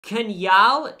Can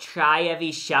y'all try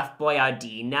every Chef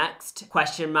Boyardee next?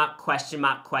 Question mark, question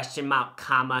mark, question mark,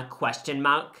 comma, question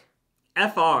mark.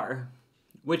 FR,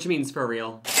 which means for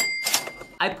real.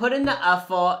 I put in the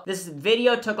effort. This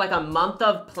video took like a month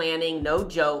of planning, no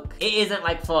joke. It isn't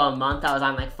like for a month I was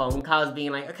on like phone calls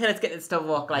being like, okay, let's get this to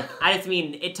work. Like, I just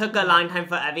mean, it took a long time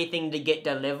for everything to get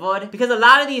delivered because a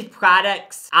lot of these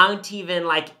products aren't even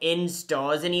like in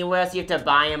stores anywhere, so you have to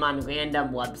buy them on random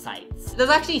websites.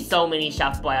 There's actually so many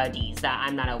Chef Boyardees that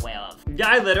I'm not aware of. Yeah,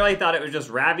 I literally thought it was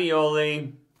just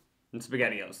ravioli and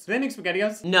SpaghettiOs. Do they make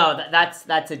SpaghettiOs? No, that's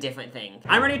a different thing.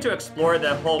 I'm ready to explore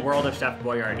the whole world of Chef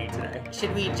Boyardee today.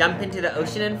 Should we jump into the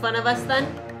ocean in front of us then?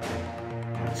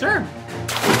 Sure.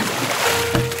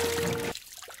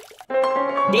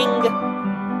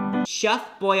 Ding! Chef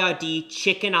Boyardee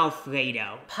Chicken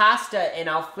Alfredo. Pasta in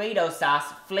Alfredo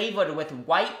sauce flavored with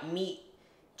white meat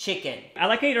chicken. I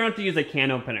like how you don't have to use a can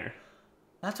opener.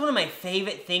 That's one of my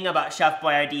favorite things about Chef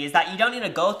Boyardee is that you don't need to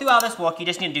go through all this work, you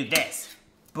just need to do this.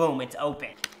 Boom, it's open.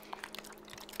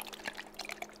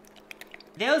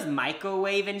 There's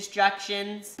microwave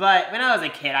instructions, but when I was a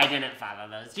kid, I didn't follow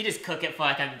those. You just cook it for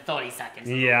like 30 seconds.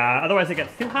 Yeah, otherwise it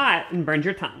gets too hot and burns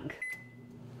your tongue.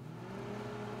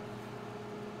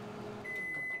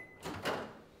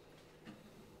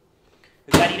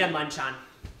 Ready to munch on.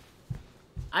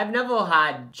 I've never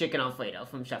had chicken Alfredo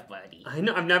from Chef Boyardee. I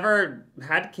know, I've never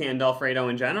had canned Alfredo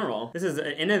in general. This is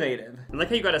innovative. I like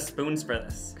how you got a spoons for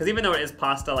this. Because even though it is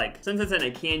pasta, like, since it's in a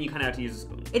can, you kind of have to use a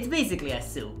spoon. It's basically a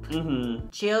soup. Mm-hmm.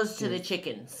 Cheers to the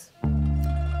chickens.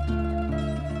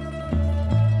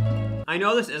 I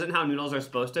know this isn't how noodles are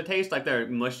supposed to taste, like they're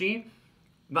mushy,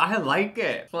 but I like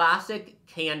it. Classic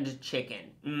canned chicken.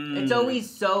 It's always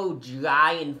so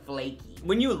dry and flaky.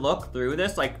 When you look through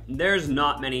this, like, there's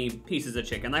not many pieces of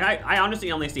chicken. Like, I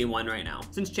honestly only see one right now.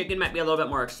 Since chicken might be a little bit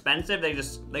more expensive,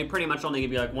 they pretty much only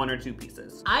give you like 1 or 2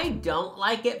 pieces. I don't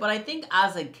like it, but I think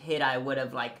as a kid, I would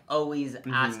have like always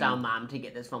asked our mom to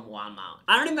get this from Walmart.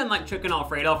 I don't even like chicken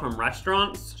Alfredo from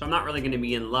restaurants, so I'm not really gonna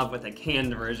be in love with a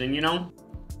canned version, you know?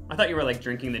 I thought you were like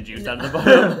drinking the juice out of the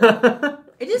bottom.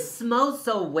 It just smells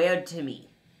so weird to me.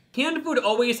 Canned food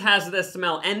always has this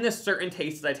smell and this certain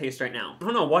taste that I taste right now. I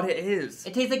don't know what it is.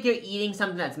 It tastes like you're eating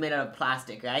something that's made out of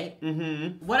plastic, right?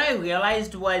 Mm-hmm. What I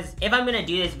realized was, if I'm gonna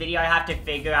do this video, I have to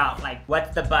figure out, like,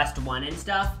 what's the best one and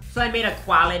stuff. So I made a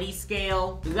quality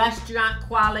scale. Restaurant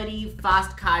quality,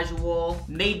 fast casual,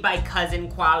 made by cousin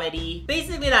quality.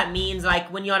 Basically that means,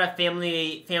 like, when you're at a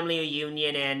family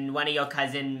reunion and one of your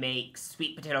cousin makes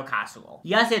sweet potato casserole.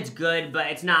 Yes, it's good, but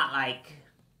it's not, like...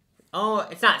 Oh,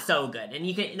 it's not so good,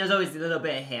 and there's always a little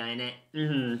bit of hair in it.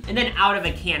 Mm-hmm. And then out of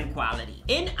a can quality.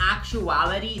 In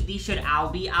actuality, these should all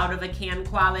be out of a can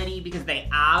quality because they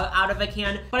are out of a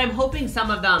can, but I'm hoping some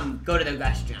of them go to the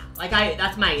restaurant. Like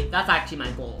that's actually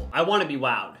my goal. I want to be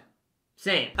wowed.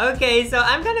 Same. Okay, so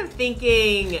I'm kind of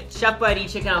thinking Chef Boyardee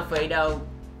Chicken Alfredo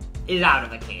is out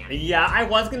of a can. Yeah, I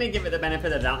was gonna give it the benefit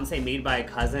of the doubt and say made by a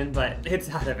cousin, but it's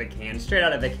out of a can, straight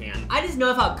out of a can. I just know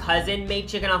if our cousin made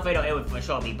chicken Alfredo, it would for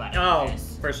sure be better. Oh,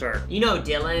 for sure. You know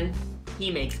Dylan,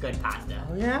 he makes good pasta.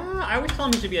 Oh yeah, I always tell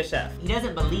him he should be a chef. He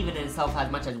doesn't believe in himself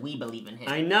as much as we believe in him.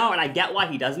 I know, and I get why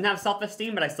he doesn't have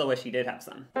self-esteem, but I still wish he did have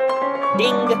some.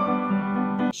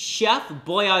 Ding! Chef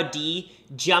Boyardee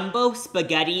Jumbo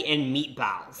Spaghetti and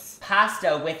Meatballs.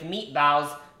 Pasta with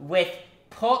meatballs with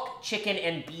pork, chicken,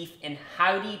 and beef in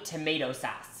hearty tomato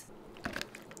sauce.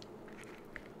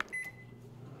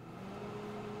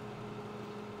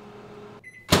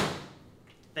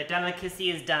 The delicacy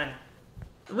is done.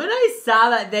 When I saw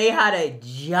that they had a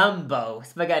jumbo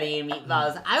spaghetti and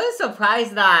meatballs, I was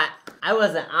surprised that I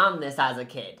wasn't on this as a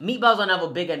kid. Meatballs are never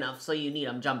big enough, so you need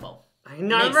them jumbo.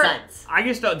 Makes sense. I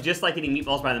used to just like eating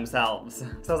meatballs by themselves. So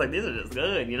I was like, these are just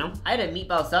good, you know? I had a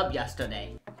meatball sub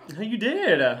yesterday. You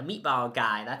did. A meatball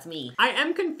guy, that's me. I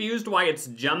am confused why it's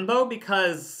jumbo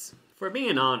because, for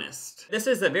being honest, this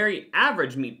is a very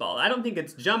average meatball. I don't think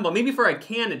it's jumbo. Maybe for a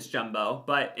can it's jumbo,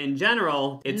 but in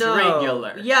general, it's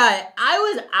regular. Yeah,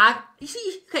 you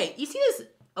see this?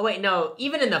 Oh wait, no,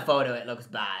 even in the photo it looks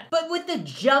bad. But with the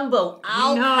jumbo,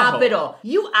 all capital,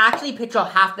 you actually picture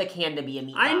half the can to be a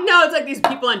meatball. I know, it's like these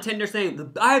people on Tinder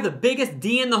saying, I have the biggest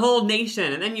D in the whole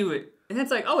nation, and then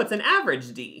it's like, oh, it's an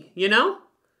average D, you know?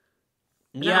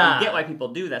 Yeah. I get why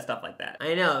people do that stuff like that.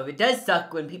 I know, it does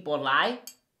suck when people lie,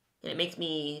 and it makes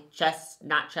me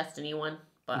not trust anyone,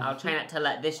 but I'll try not to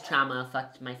let this trauma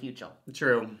affect my future.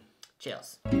 True.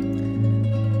 Cheers.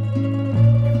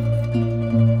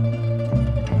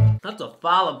 That's a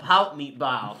fall-apart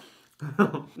meatball.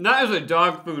 That is a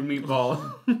dog food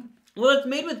meatball. Well, it's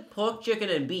made with pork, chicken,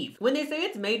 and beef. When they say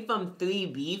it's made from 3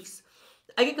 beefs,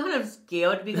 I get kind of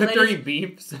scared because The 3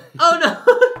 beefs. Oh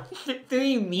no!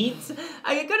 3 meats.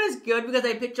 I get kind of scared because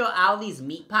I picture all these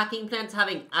meat packing plants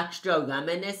having extra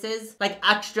reminiscences, like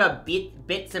extra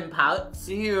bits and parts.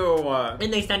 Ew.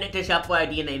 And they send it to Chef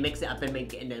Boyardee and they mix it up and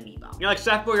make it into a meatball. You know, like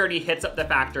Chef Boyardee hits up the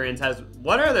factory and says, do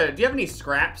you have any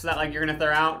scraps that like you're gonna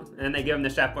throw out? And then they give them to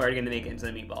Chef Boyardee and they make it into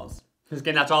the meatballs. Because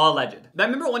again, that's all alleged. But I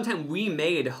remember one time we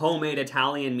made homemade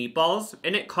Italian meatballs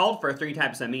and it called for 3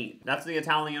 types of meat. That's the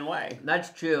Italian way. That's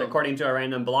true. According to a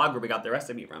random blog where we got the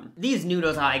recipe from. These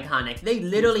noodles are iconic. They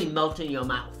literally melt in your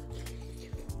mouth.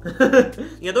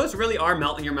 Yeah, those really are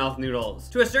melt in your mouth noodles.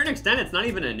 To a certain extent, it's not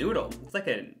even a noodle. It's like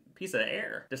a piece of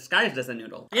air disguised as a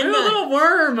noodle. And a little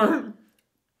worm.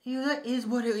 Yeah, that is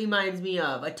what it reminds me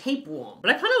of, a tapeworm.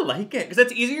 But I kind of like it, because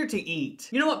it's easier to eat.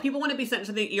 You know what? People want to be sent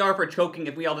to the ER for choking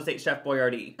if we all just ate Chef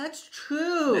Boyardee. That's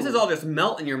true. This is all just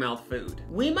melt in your mouth food.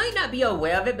 We might not be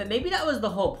aware of it, but maybe that was the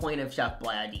whole point of Chef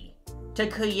Boyardee. To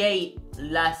create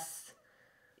less...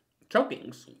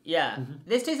 chokings. Yeah.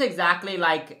 This tastes exactly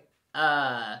like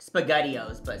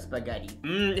SpaghettiOs, but spaghetti.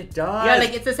 It does. Yeah,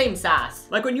 like it's the same sauce.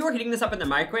 Like when you were heating this up in the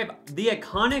microwave, the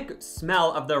iconic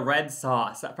smell of the red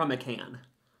sauce from a can.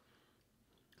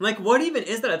 Like, what even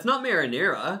is that? It's not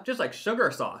marinara, just like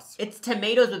sugar sauce. It's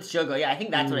tomatoes with sugar. Yeah, I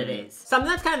think that's what it is. Something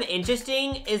that's kind of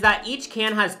interesting is that each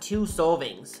can has 2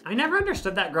 servings. I never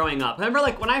understood that growing up. I remember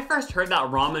like when I first heard that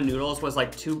ramen noodles was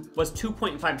like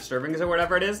 2.5 servings or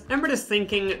whatever it is. I remember just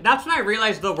thinking, that's when I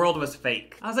realized the world was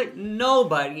fake. I was like,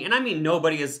 nobody, and I mean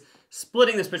nobody, is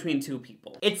splitting this between 2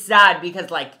 people. It's sad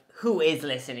because like, who is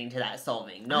listening to that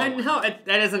serving? No one. No, that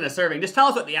isn't a serving. Just tell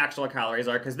us what the actual calories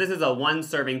are, because this is a 1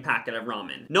 serving packet of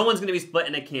ramen. No one's gonna be split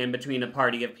in a can between a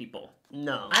party of people.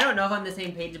 No. I don't know if I'm on the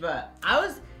same page, but I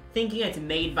was thinking it's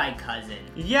made by cousin.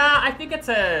 Yeah, I think it's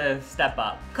a step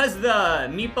up. Because the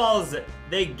meatballs,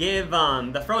 they give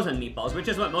the frozen meatballs, which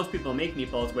is what most people make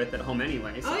meatballs with at home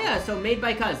anyway. So. Oh yeah, so made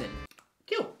by cousin.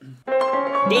 Cute.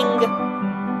 Ding!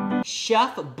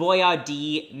 Chef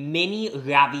Boyardee mini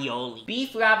ravioli.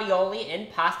 Beef ravioli in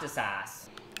pasta sauce.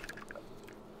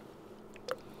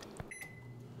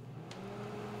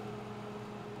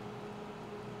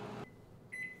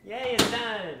 Yay, it's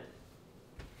done.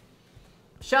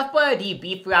 Chef Boyardee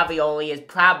beef ravioli is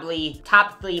probably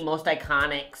top 3 most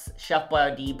iconic Chef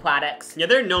Boyardee products. Yeah,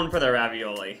 they're known for their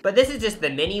ravioli. But this is just the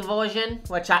mini version,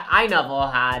 which I never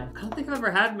had. I don't think I've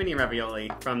ever had mini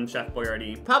ravioli from Chef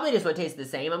Boyardee. Probably just would taste the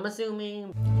same, I'm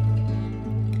assuming.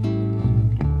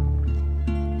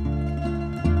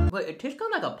 But it tastes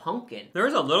kind of like a pumpkin. There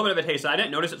is a little bit of a taste, so I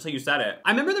didn't notice it until you said it.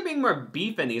 I remember there being more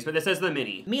beef in these, but this is the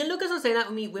mini. Me and Lucas were saying that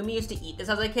when we used to eat this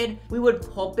as a kid, we would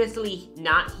purposely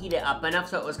not heat it up enough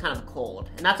so it was kind of cold.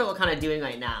 And that's what we're kind of doing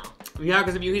right now. Yeah,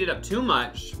 because if you heat it up too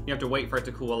much, you have to wait for it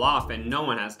to cool off, and no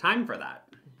one has time for that.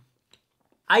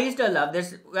 I used to love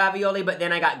this ravioli, but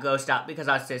then I got grossed out because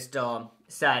our sister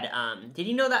said, did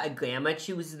you know that a grandma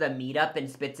chews the meat up and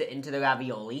spits it into the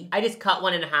ravioli? I just cut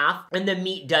one in half, and the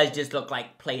meat does just look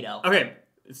like Play-Doh. Okay,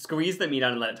 squeeze the meat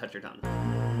out and let it touch your tongue.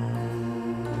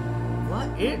 What?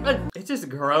 It's just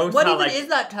gross. What how, even like, is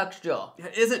that texture?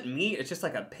 It isn't meat, it's just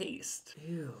like a paste.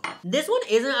 Ew. This one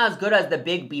isn't as good as the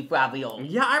big beef ravioli.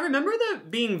 Yeah, I remember that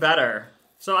being better.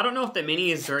 So I don't know if the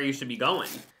mini is where you should be going.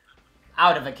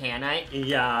 Out of a can, right?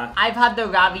 Yeah. I've had the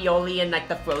ravioli in like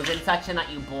the frozen section that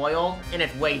you boil, and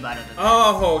it's way better than this.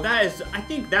 Oh, I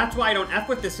think that's why I don't F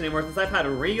with this anymore, since I've had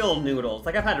real noodles.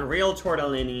 Like, I've had real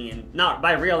tortellini, and not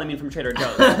by real, I mean from Trader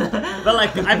Joe's. But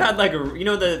like, I've had like, you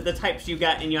know, the types you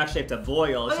get and you actually have to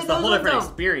boil. It's just a whole different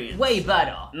experience. Way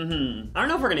better. I don't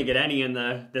know if we're gonna get any in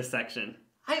this section.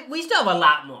 We still have a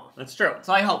lot more. That's true.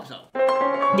 So I hope so.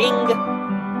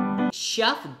 Ding!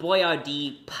 Chef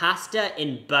Boyardee pasta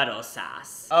in butter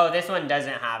sauce. Oh, this one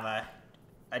doesn't have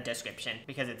a description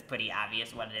because it's pretty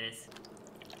obvious what it is.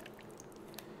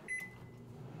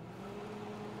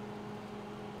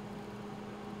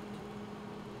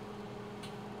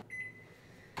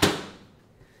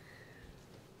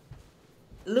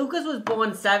 Lucas was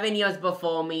born 7 years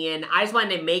before me, and I just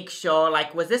wanted to make sure,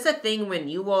 like, was this a thing when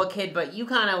you were a kid? But you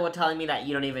kind of were telling me that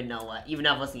you don't even know it. You've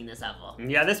never seen this ever.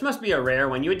 Yeah, this must be a rare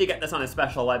one. You had to get this on a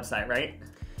special website, right?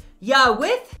 Yeah,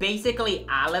 with basically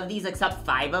all of these except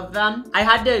 5 of them, I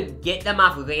had to get them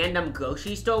off random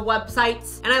grocery store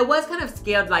websites. And I was kind of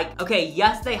scared, like, okay,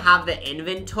 yes, they have the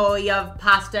inventory of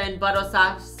pasta and butter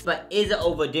sauce, but is it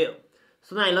overdue?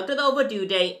 So then I looked at the overdue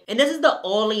date, and this is the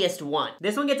earliest one.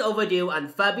 This one gets overdue on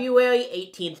February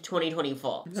 18th,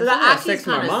 2024. So that actually is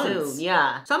kind of soon,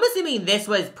 yeah. So I'm assuming this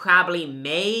was probably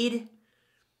made,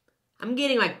 I'm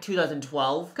getting like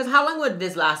 2012. Because how long would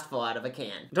this last for out of a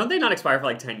can? Don't they not expire for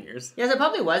like 10 years? Yes, it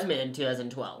probably was made in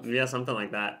 2012. Yeah, something like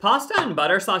that. Pasta and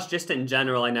butter sauce just in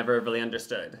general, I never really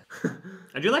understood.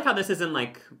 I do like how this is in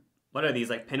like, what are these,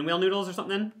 like pinwheel noodles or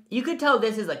something? You could tell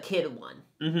this is a kid one.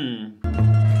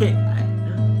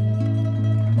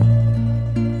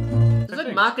 It's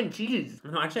like mac and cheese.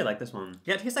 No, actually I like this one.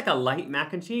 Yeah, it tastes like a light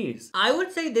mac and cheese. I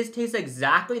would say this tastes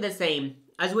exactly the same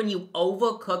as when you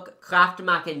overcook Kraft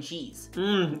mac and cheese.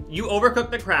 You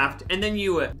overcook the Kraft and then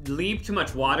you leave too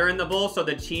much water in the bowl so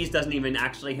the cheese doesn't even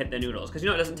actually hit the noodles. Because you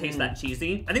know it doesn't taste that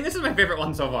cheesy. I think this is my favorite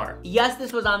one so far. Yes,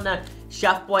 this was on the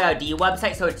Chef Boyardee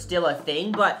website, so it's still a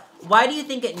thing, but why do you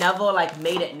think it never like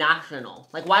made it national?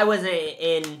 Like why wasn't it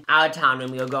in our town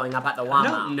when we were growing up at the Walmart? I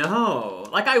don't know.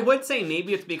 Like I would say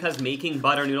maybe it's because making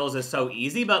butter noodles is so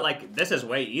easy, but like this is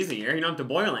way easier. You don't have to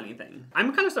boil anything.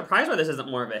 I'm kind of surprised why this isn't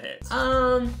more of a hit.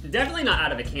 Definitely not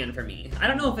out of a can for me. I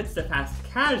don't know if it's the fast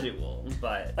casual,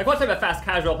 but like what type of fast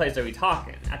casual place are we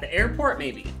talking? At the airport,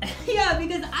 maybe? Yeah,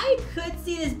 because I could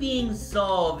see this being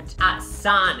solved at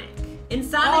Sonic. And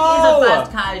Sonic is a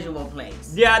fast casual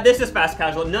place. Yeah, this is fast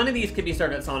casual. None of these could be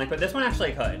served at Sonic, but this one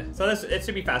actually could. So it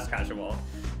should be fast casual.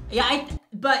 Yeah,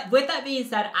 but with that being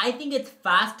said, I think it's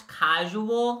fast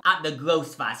casual at the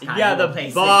gross fast casual. Yeah, the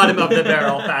places. bottom of the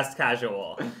barrel fast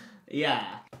casual. Yeah.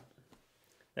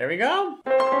 There we go.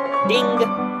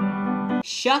 Ding.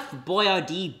 Chef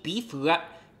Boyardee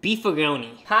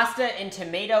beefaroni. Pasta in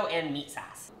tomato and meat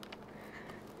sauce.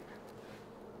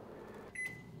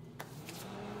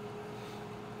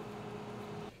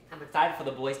 I'm excited for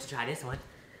the boys to try this one.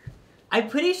 I'm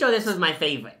pretty sure this was my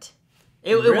favorite.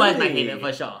 It was my favorite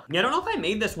for sure. Yeah, I don't know if I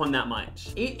made this one that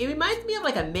much. It reminds me of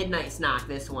like a midnight snack,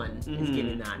 this one is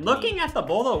giving that. Looking at the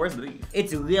bowl though, where's the beef?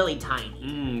 It's really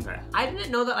tiny. Okay. I didn't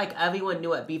know that like everyone knew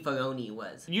what beefaroni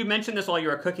was. You mentioned this while you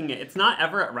were cooking it. It's not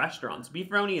ever at restaurants.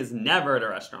 Beefaroni is never at a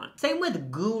restaurant. Same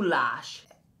with goulash.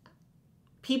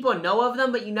 People know of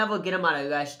them, but you never get them at a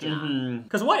restaurant.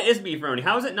 Because what is beefaroni?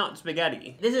 How is it not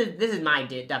spaghetti? This is my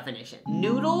definition.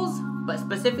 Noodles, but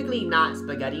specifically not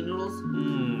spaghetti noodles.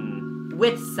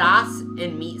 With sauce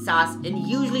and meat sauce, and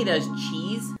usually there's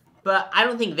cheese, but I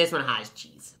don't think this one has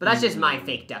cheese. But that's just my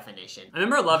fake definition. I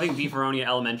remember loving beefaroni at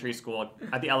elementary school,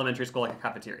 like a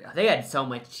cafeteria. They had so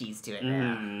much cheese to it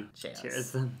there.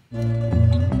 Cheers.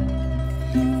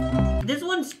 This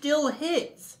one still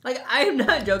hits. Like, I'm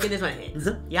not joking, this one hits.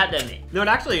 You have to admit. No, it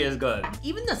actually is good.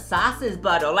 Even the sauce is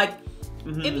butter. Like,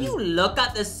 if you look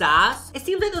at the sauce, it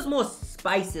seems like there's more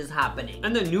spices happening.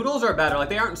 And the noodles are better. Like,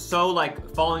 they aren't so, like,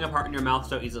 falling apart in your mouth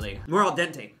so easily. More al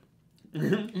dente.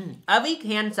 Every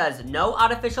can says no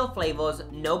artificial flavors,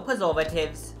 no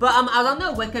preservatives. But I was on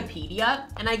the Wikipedia,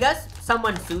 and I guess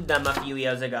someone sued them a few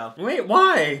years ago. Wait,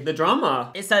 why? The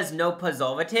drama. It says no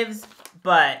preservatives,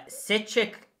 but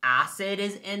citric acid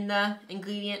is in the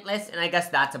ingredient list, and I guess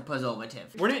that's a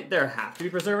preservative. Wouldn't there have to be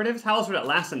preservatives? How else would it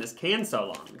last in this can so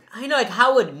long? I know, like,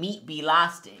 how would meat be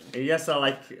lasting? Yeah, so,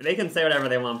 like, they can say whatever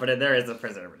they want, but there is a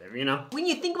preservative, you know? When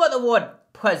you think about the word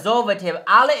preservative,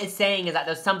 all it is saying is that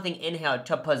there's something in here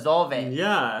to preserve it.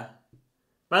 Yeah.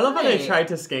 But I love how they tried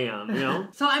to scam, you know?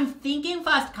 So I'm thinking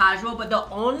fast casual, but the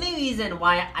only reason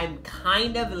why I'm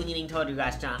kind of leaning toward the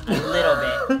restaurant a little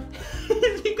bit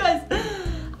is because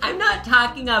I'm not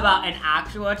talking about an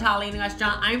actual Italian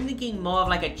restaurant. I'm thinking more of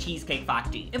like a Cheesecake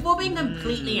Factory. If we're being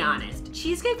completely honest,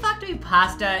 Cheesecake Factory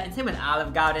pasta, and same with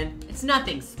Olive Garden, it's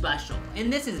nothing special.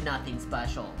 And this is nothing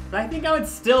special. But I think I would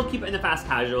still keep it in the fast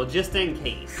casual, just in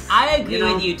case. I agree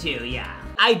with you too, yeah.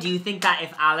 I do think that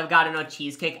if Olive Garden or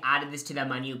Cheesecake added this to their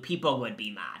menu, people would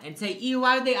be mad and say, ew,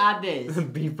 why would they add this?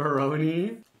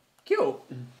 Beefaroni. Cute.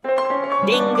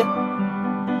 Ding.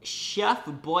 Chef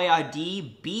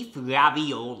Boyardee beef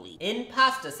ravioli in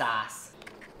pasta sauce.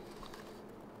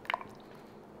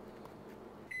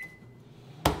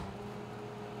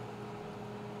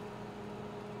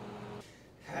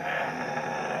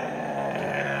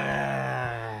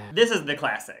 This is the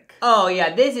classic. Oh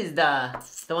yeah, this is the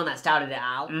one that started it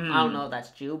out. I don't know if that's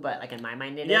true, but like in my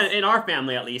mind it is. Yeah, in our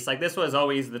family at least, like this was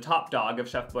always the top dog of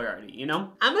Chef Boyardee, you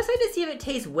know? I'm excited to see if it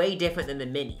tastes way different than the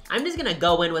mini. I'm just gonna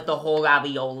go in with the whole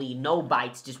ravioli, no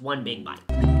bites, just one big bite.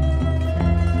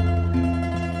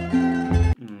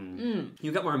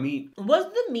 You get more meat. Was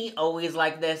the meat always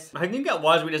like this? I think it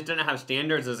was, we just didn't have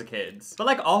standards as kids. But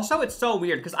like also it's so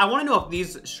weird because I want to know if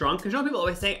these shrunk, because you know people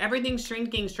always say everything's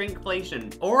shrinking,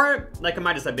 shrinkflation. Or like I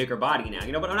might just have a bigger body now,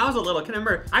 you know? But when I was a little kid, I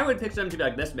remember I would picture them to be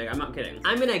like this big, I'm not kidding.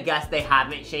 I'm gonna guess they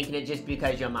haven't shaken it just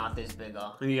because your mouth is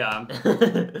bigger. Yeah.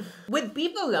 With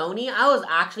beefaroni, I was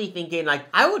actually thinking like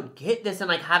I would get this and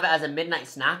like have it as a midnight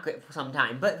snack for some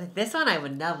time. But with this one, I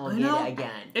would never get it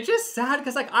again. It's just sad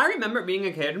because like I remember being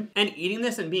a kid and eating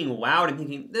this and being wowed and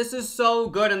thinking, this is so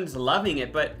good and just loving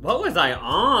it. But what was I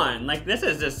on? Like this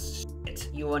is just shit.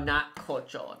 You were not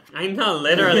cultured. I know,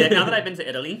 literally. Now that I've been to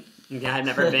Italy, yeah, I've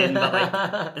never been, but like,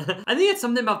 I think it's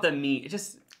something about the meat.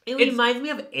 It reminds me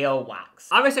of earwax.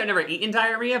 Obviously, I've never eaten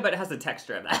diarrhea, but it has the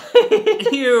texture of that.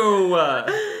 Ew.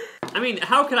 I mean,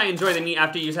 how could I enjoy the meat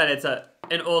after you said it's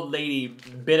an old lady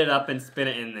bit it up and spit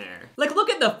it in there? Like, look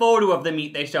at the photo of the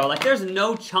meat they show. Like, there's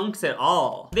no chunks at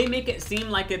all. They make it seem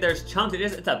like there's chunks.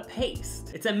 It's a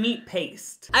paste. It's a meat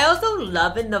paste. I also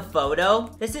love in the photo,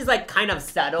 this is like kind of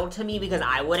subtle to me because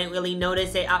I wouldn't really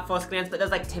notice it at first glance, but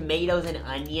there's like tomatoes and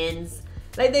onions.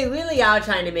 Like, they really are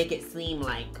trying to make it seem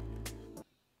like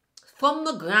from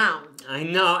the ground. I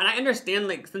know, and I understand,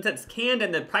 like, since it's canned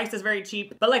and the price is very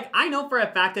cheap, but, like, I know for a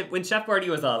fact that when Chef Boyardee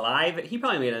was alive, he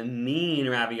probably made a mean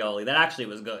ravioli that actually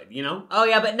was good, you know? Oh,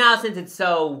 yeah, but now since it's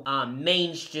so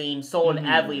mainstream, sold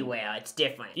everywhere, it's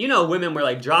different. You know, women were,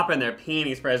 like, dropping their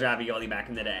panties for his ravioli back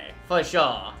in the day. For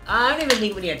sure. I don't even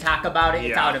think when you talk about it,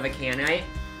 it's out of a can, right?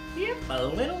 Yep, a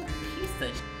little piece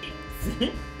of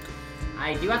shit.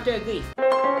 I do have to agree.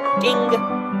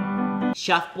 Ding!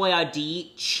 Chef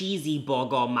Boyardee cheesy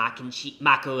burger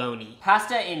macaroni.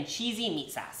 Pasta and cheesy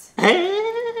meat sauce.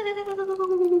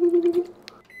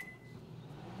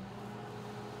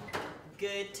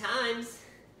 Good times.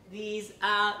 These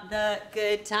are the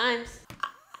good times.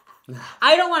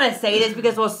 I don't want to say this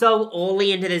because we're so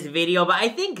early into this video, but I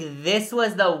think this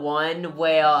was the one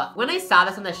where, when I saw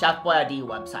this on the Chef Boyardee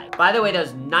website, by the way,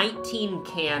 there's 19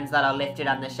 cans that are listed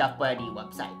on the Chef Boyardee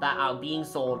website that are being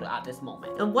sold at this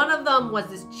moment. And one of them was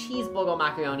this cheeseburger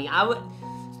macaroni.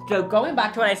 So going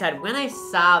back to what I said, when I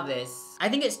saw this, I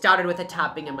think it started with a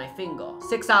tapping in my finger.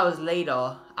 6 hours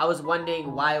later, I was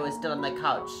wondering why I was still on the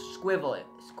couch, quivering.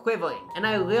 And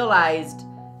I realized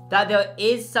that there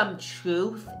is some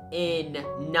truth in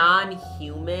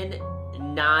non-human,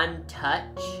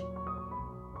 non-touch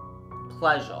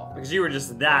pleasure. Because you were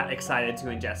just that excited to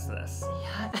ingest this.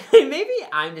 Yeah. Maybe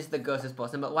I'm just the grossest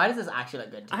person, but why does this actually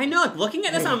look good to me? I know, like, looking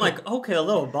at this, I'm like, okay, the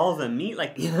little balls of meat,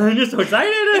 like, I'm just so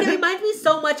excited. And it reminds me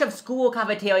so much of school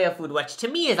cafeteria food, which to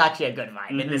me is actually a good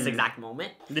vibe in this exact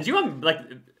moment. Did you, like,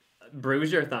 bruise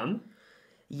your thumb?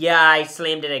 Yeah, I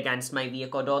slammed it against my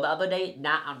vehicle door the other day,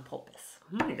 not on purpose.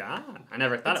 Oh my god. I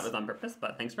never thought it was on purpose,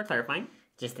 but thanks for clarifying.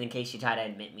 Just in case you try to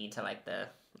admit me to like the,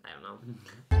 I don't know.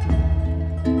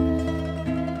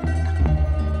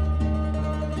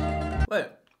 Wait.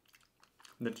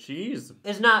 The cheese.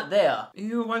 It's not there.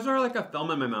 Ew, why is there like a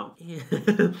film in my mouth?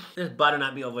 This better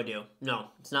not be overdue. No,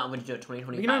 it's not overdue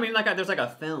 2025. You know what I mean? Like there's like a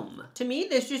film. To me,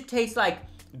 this just tastes like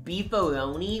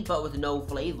beefaroni, but with no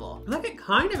flavor. Like it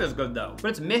kind of is good though, but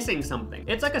it's missing something.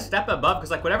 It's like a step above,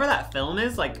 because like whatever that film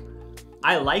is, like,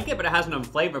 I like it, but it has no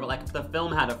flavor. But like if the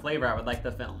film had a flavor, I would like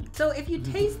the film. So if you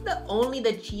taste only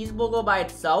the cheeseburger by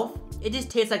itself, it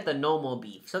just tastes like the normal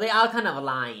beef. So they are kind of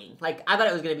lying. Like, I thought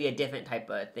it was gonna be a different type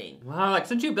of thing. Wow, like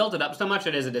since you built it up so much,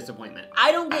 it is a disappointment.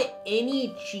 I don't get any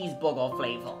cheeseburger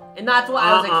flavor. And that's what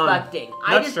I was expecting.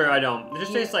 That's true, I don't. It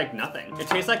just tastes like nothing. It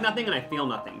tastes like nothing and I feel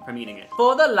nothing from eating it.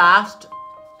 For the last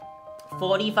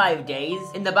 45 days,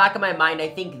 in the back of my mind, I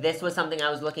think this was something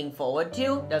I was looking forward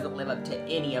to. Doesn't live up to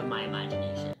any of my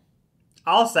imagination.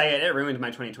 I'll say it ruined my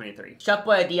 2023. Chef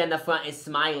Boyardee on the front is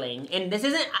smiling, and this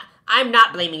isn't, I'm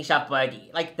not blaming Chef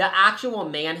Boyardee. Like, the actual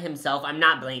man himself, I'm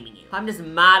not blaming you. I'm just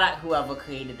mad at whoever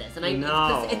created this. And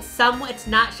it's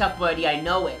not Chef Boyardee, I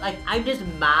know it. Like, I'm just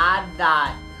mad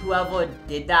that whoever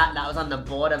did that was on the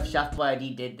board of Chef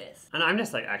Boyardee did this. And I'm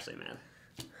just like actually mad.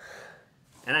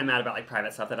 And I'm mad about like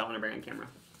private stuff that I don't want to bring on camera.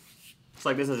 It's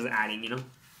like this is just adding, you know?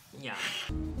 Yeah.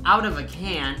 Out of a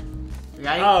can,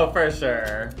 right? Oh, for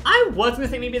sure. I was gonna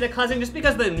say maybe the cousin, just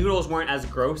because the noodles weren't as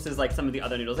gross as like some of the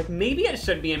other noodles. Like maybe it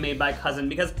should be made by cousin,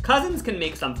 because cousins can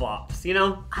make some flops, you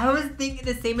know? I was thinking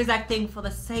the same exact thing for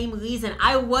the same reason.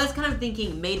 I was kind of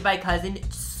thinking made by cousin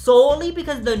solely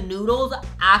because the noodles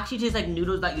actually taste like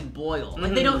noodles that you'd boil.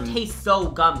 Like they don't taste so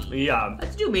gummy. Yeah.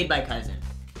 Let's do made by cousin.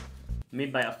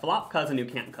 Made by a flop cousin who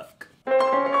can't cook.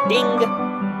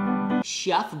 Ding!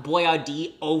 Chef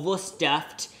Boyardee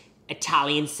overstuffed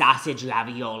Italian sausage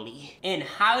ravioli in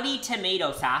hearty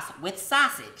tomato sauce with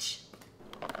sausage.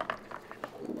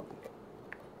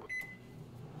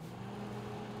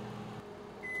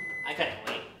 I couldn't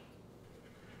wait.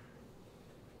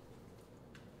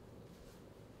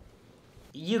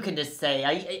 You can just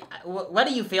say, what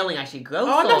are you feeling actually? Gross.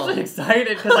 Oh, I'm actually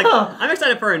excited because like I'm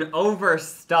excited for an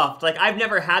overstuffed. Like I've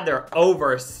never had their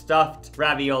overstuffed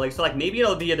ravioli, so like maybe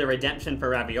it'll be the redemption for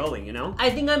ravioli, you know? I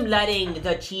think I'm letting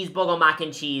the cheeseburger mac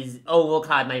and cheese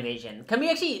overcloud my vision. Can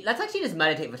we actually, let's actually just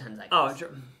meditate for 10 seconds. Oh,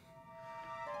 sure.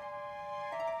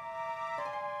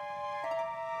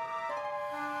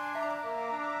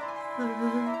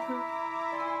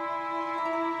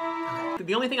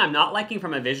 The only thing I'm not liking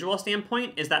from a visual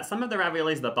standpoint is that some of the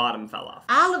raviolis, the bottom fell off.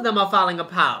 All of them are falling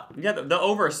apart. Yeah, the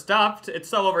overstuffed, it's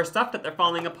so overstuffed that they're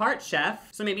falling apart,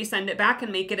 chef. So maybe send it back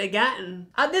and make it again.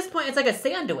 At this point, it's like a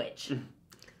sandwich.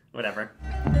 Whatever.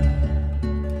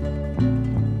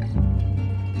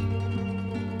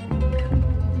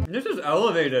 This is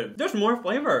elevated. There's more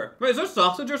flavor. Wait, is there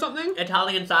sausage or something?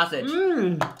 Italian sausage.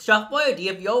 Mmm. Chef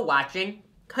Boyardee, if you're watching,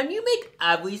 can you make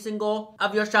every single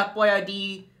of your Chef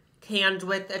Boyardee cans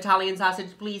with Italian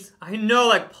sausage, please? I know,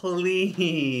 like,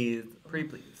 please. Pretty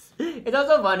please. It's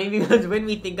also funny because when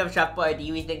we think of Chef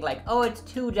Boyardee, we think like, oh, it's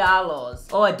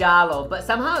 $2 or $1. But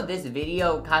somehow this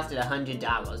video costed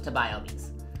 $100 to buy all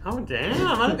these. Oh,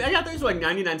 damn. I got these for like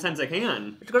 99 cents a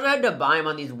can. It's because I had to buy them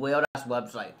on these weird-ass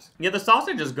websites. Yeah, the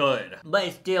sausage is good. But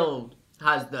it still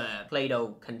has the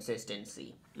Play-Doh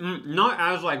consistency. Not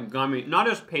as like gummy, not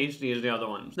as pasty as the other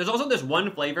ones. There's also this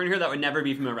one flavor in here that would never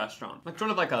be from a restaurant. Like sort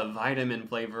of like a vitamin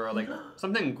flavor or like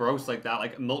something gross like that,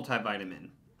 like multivitamin.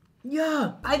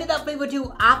 Yeah, I get that flavor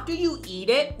too. After you eat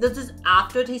it, there's this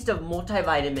aftertaste of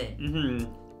multivitamin. Mm-hmm.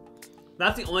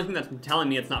 That's the only thing that's telling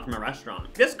me it's not from a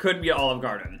restaurant. This could be Olive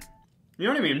Garden. You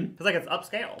know what I mean? It's like it's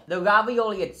upscale. The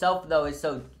ravioli itself though is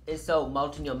so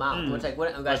melt in your mouth. Which like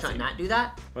wouldn't a restaurant not do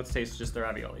that? Let's taste just the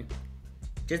ravioli.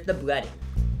 Just the breading.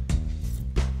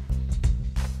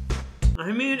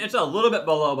 I mean, it's a little bit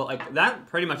below, but like that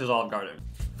pretty much is Olive Garden.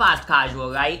 Fast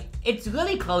casual, right? It's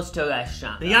really close to a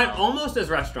restaurant. Yeah, it almost is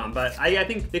restaurant, but I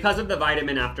think because of the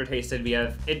vitamin aftertaste,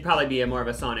 it'd probably be more of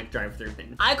a Sonic drive-through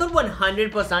thing. I could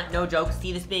 100%, no joke,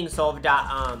 see this being served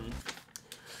at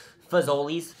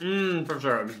Fazoli's. For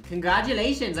sure.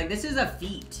 Congratulations, like this is a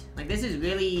feat. Like this is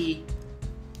really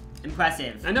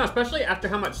impressive. I know, especially after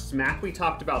how much smack we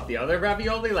talked about the other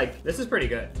ravioli, like this is pretty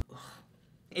good.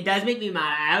 It does make me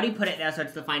mad. I already put it there so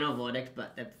it's the final verdict,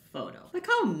 but the photo. Look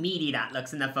how meaty that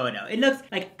looks in the photo. It looks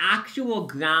like actual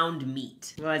ground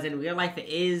meat. Whereas in real life it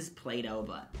is Play-Doh,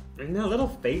 but. And a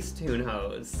little Facetune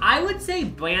hose. I would say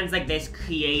brands like this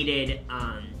created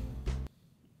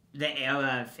the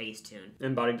era of Facetune.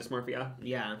 And body dysmorphia.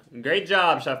 Yeah. Great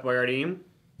job, Chef Boyardee.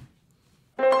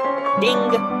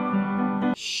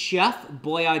 Ding! Chef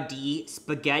Boyardee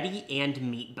spaghetti and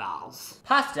meatballs.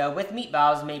 Pasta with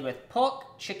meatballs made with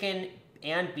pork, chicken,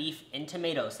 and beef in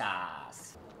tomato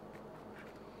sauce.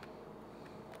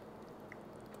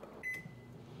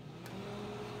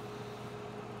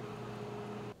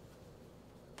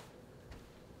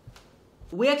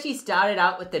 We actually started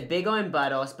out with the bigger and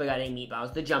better spaghetti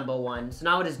meatballs, the jumbo one, so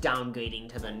now we're just downgrading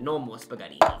to the normal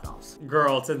spaghetti meatballs.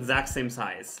 Girl, it's the exact same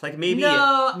size. Like maybe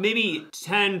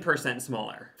 10%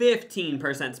 smaller,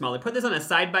 15% smaller. Put this on a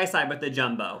side-by-side with the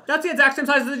jumbo. That's the exact same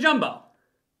size as the jumbo.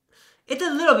 It's a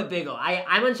little bit bigger.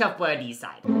 I'm on Chef Boyardee's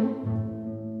side.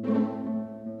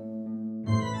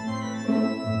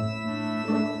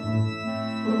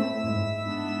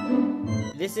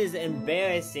 This is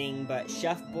embarrassing, but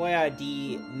Chef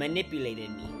Boyardee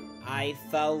manipulated me. I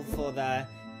fell for the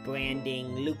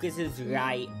branding. Lucas is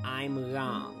right, I'm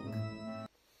wrong.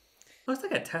 Looks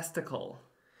like a testicle.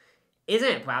 Isn't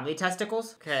it probably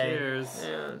testicles? Okay.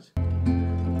 Cheers.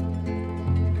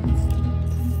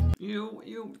 Yeah.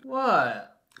 You.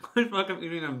 What? I feel like I'm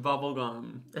eating a bubble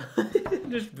gum.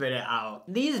 Just spit it out.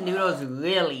 These noodles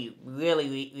really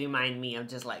remind me of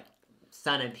just like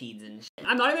centipedes and shit.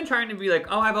 I'm not even trying to be like,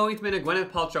 oh, I've always been a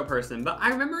Gwyneth Paltrow person, but I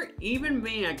remember even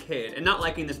being a kid and not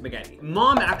liking the spaghetti.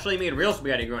 Mom actually made real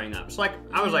spaghetti growing up. So like,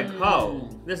 I was like, oh,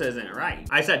 this isn't right.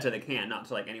 I said to the can, not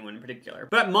to like anyone in particular.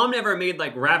 But Mom never made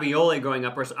like ravioli growing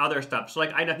up or other stuff. So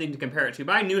like, I had nothing to compare it to,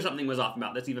 but I knew something was off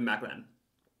about this even back then.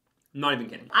 I'm not even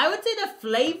kidding. I would say the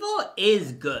flavor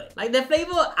is good. Like the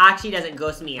flavor actually doesn't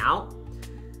gross me out.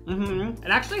 It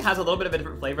actually has a little bit of a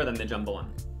different flavor than the jumbo one.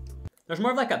 There's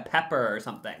more of like a pepper or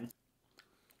something.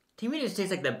 To me, it just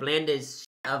tastes like the blandest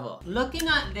ever. Looking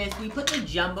at this, we put the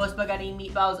jumbo spaghetti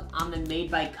meatballs on the Made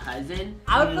by Cousin.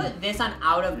 I would put this on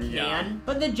out of can,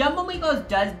 but the jumbo meatballs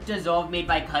does deserve Made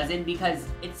by Cousin because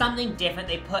it's something different.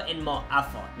 They put in more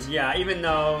effort. Yeah, even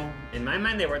though in my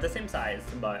mind they were the same size,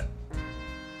 but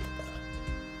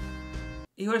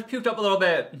You just puked up a little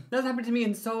bit. That's happened to me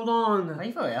in so long. Are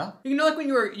you for real? You know, like when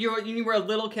you were a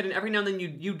little kid and every now and then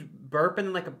you'd burp and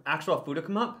then like actual food would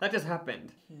come up? That just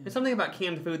happened. There's something about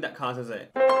canned food that causes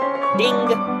it.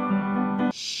 Ding!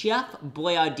 Chef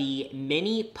Boyardee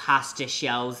mini pasta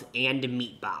shells and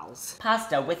meatballs.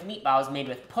 Pasta with meatballs made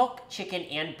with pork, chicken,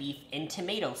 and beef in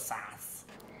tomato sauce.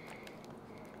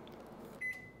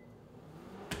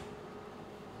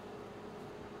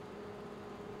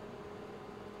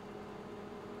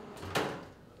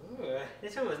 Ooh,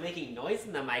 this one was making noise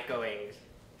in the microwave.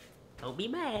 Don't be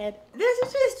mad. This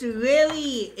is just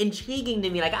really intriguing to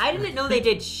me. Like, I didn't know they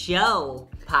did shell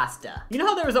pasta. You know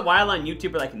how there was a while on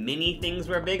YouTube where like mini things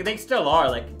were big? They still are,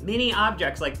 like mini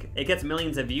objects, like it gets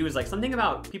millions of views. Like something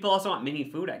about people also want mini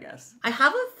food, I guess. I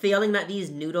have a feeling that these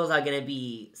noodles are gonna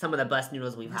be some of the best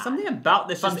noodles we've had. Something about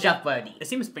this from Chef Boyardee. It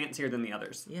seems fancier than the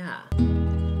others. Yeah.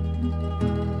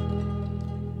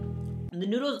 The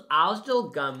noodles are still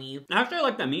gummy. Actually, I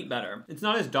like the meat better. It's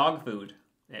not as dog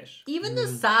food-ish. Even the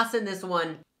sauce in this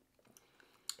one,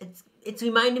 it's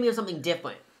reminding me of something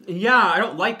different. Yeah, I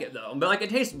don't like it though, but like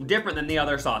it tastes different than the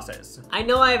other sauces. I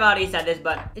know I've already said this,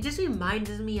 but it just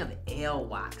reminds me of ale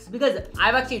wax. Because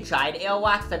I've actually tried ale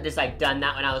wax. I've just like done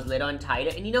that when I was little and tried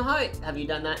it. And you know how have you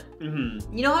done that?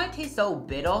 Mm-hmm. You know how it tastes so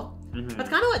bitter? Mm-hmm. That's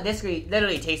kind of what this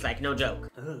literally tastes like, no joke.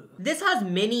 Ugh. This has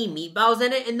mini meatballs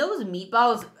in it, and those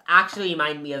meatballs actually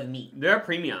remind me of meat. They're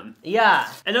premium.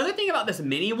 Yeah. Another thing about this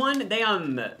mini one, they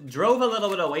drove a little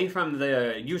bit away from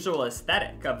the usual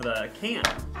aesthetic of the can.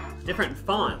 Different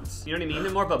fonts, you know what I mean?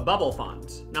 They're more of a bubble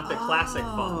font, not the classic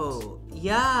font. Oh,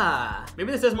 yeah.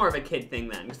 Maybe this is more of a kid thing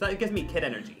then, because that gives me kid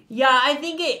energy. Yeah, I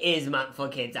think it is meant for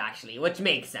kids actually, which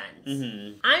makes sense.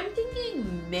 Mm-hmm. I'm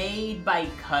thinking made by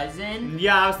cousin.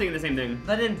 Yeah, I was thinking the same thing.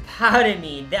 But then pardon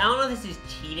me, I don't know if this is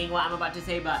cheating what I'm about to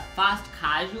say, but fast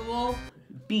casual,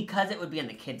 because it would be on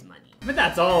the kids' menu. But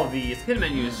that's all of these kid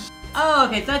menus. Oh,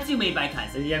 okay, so that's you made by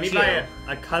cousin. Yeah, made by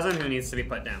a cousin who needs to be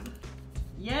put down.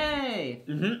 Yay!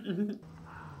 Mm-hmm.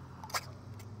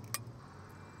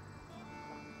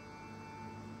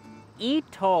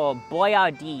 Ettore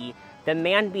Boyardee, the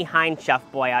man behind Chef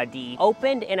Boyardee,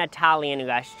 opened an Italian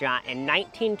restaurant in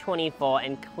 1924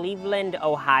 in Cleveland,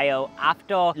 Ohio,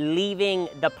 after leaving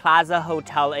the Plaza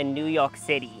Hotel in New York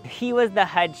City. He was the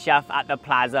head chef at the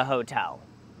Plaza Hotel,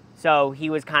 so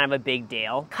he was kind of a big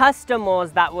deal.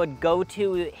 Customers that would go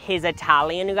to his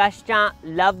Italian restaurant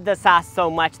loved the sauce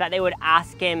so much that they would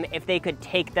ask him if they could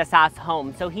take the sauce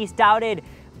home. So he started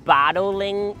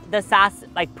bottling the sauce,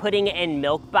 like putting it in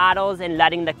milk bottles and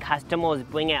letting the customers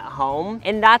bring it home.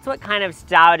 And that's what kind of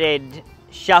started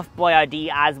Chef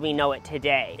Boyardee as we know it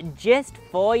today. Just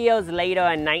 4 years later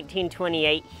in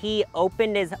 1928, he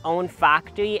opened his own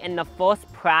factory, and the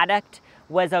first product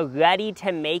was a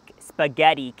ready-to-make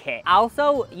spaghetti kit.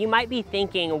 Also, you might be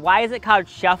thinking, why is it called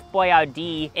Chef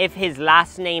Boyardee if his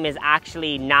last name is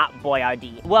actually not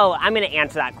Boyardee? Well, I'm gonna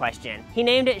answer that question. He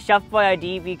named it Chef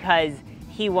Boyardee because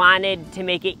he wanted to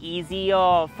make it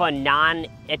easier for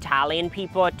non-Italian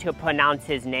people to pronounce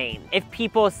his name. If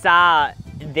people saw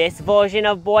this version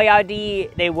of Boyardee,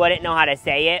 they wouldn't know how to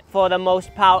say it for the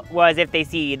most part, whereas if they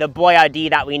see the Boyardee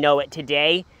that we know it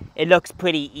today, it looks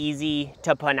pretty easy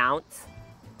to pronounce.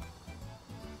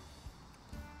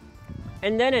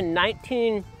 And then in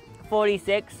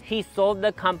 1946, he sold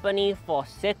the company for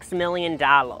 $6 million.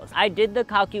 I did the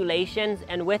calculations,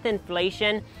 and with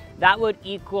inflation, that would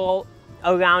equal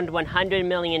around $100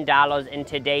 million in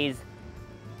today's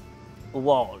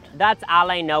world. That's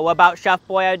all I know about Chef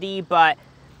Boyardee, but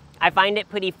I find it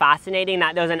pretty fascinating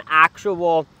that there's an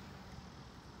actual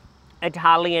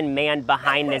Italian man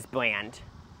behind this brand.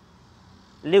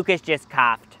 Lucas just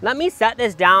coughed. Let me set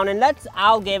this down and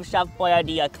I'll give Chef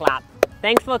Boyardee a clap.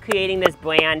 Thanks for creating this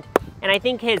brand, and I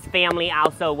think his family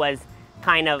also was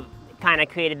kind of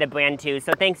created the brand too.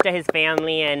 So thanks to his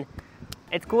family, and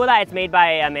it's cool that it's made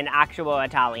by an actual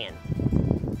Italian.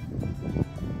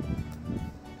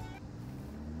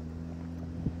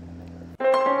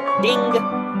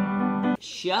 Ding!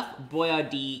 Chef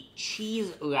Boyardee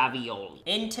cheese ravioli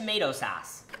in tomato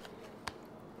sauce.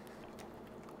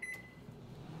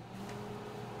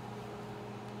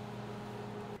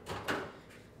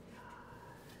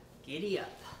 Giddy up.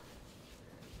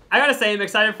 I gotta say, I'm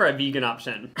excited for a vegan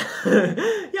option.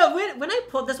 Yeah, when I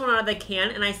pulled this one out of the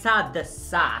can and I saw the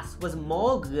sauce was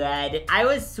more red, I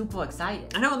was super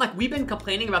excited. I know, and like we've been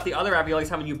complaining about the other raviolis,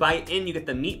 how when you bite in, you get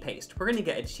the meat paste. We're gonna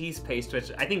get a cheese paste, which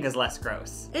I think is less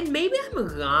gross. And maybe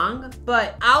I'm wrong,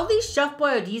 but all these Chef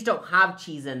Boyardees don't have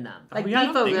cheese in them. Like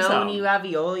beefaroni,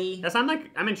 ravioli. Yes, I'm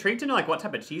intrigued to know like what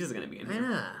type of cheese is gonna be in here.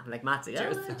 Yeah, like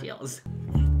mozzarella. Cheers.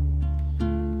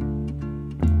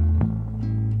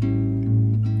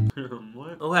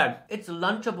 Okay, it's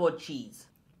Lunchable cheese.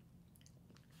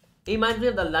 It reminds me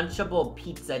of the Lunchable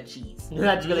pizza cheese.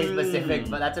 That's really specific,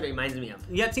 but that's what it reminds me of.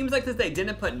 Yeah, it seems like since they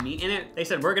didn't put meat in it, they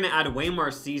said we're gonna add way more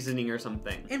seasoning or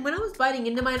something. And when I was biting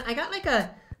into mine, I got like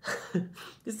a,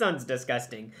 this sounds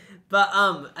disgusting, but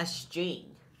a string.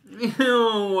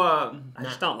 Ew, I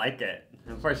just don't like it,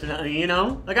 unfortunately, you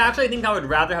know? Like, I actually think I would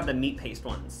rather have the meat paste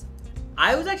ones.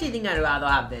 I was actually thinking I'd rather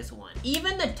have this one.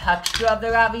 Even the texture of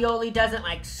the ravioli doesn't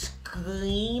like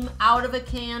scream out of a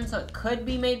can, so it could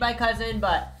be made by Cousin,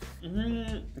 but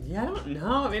yeah, I don't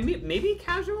know. Maybe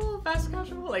casual, fast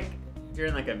casual? Like, if you're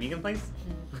in like a vegan place?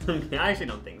 I actually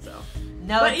don't think so.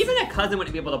 no. But even a Cousin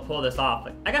wouldn't be able to pull this off.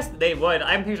 Like, I guess they would.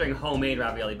 I'm picturing homemade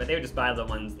ravioli, but they would just buy the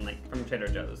ones like from Trader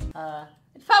Joe's.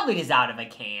 It's probably just out of a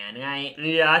can, right?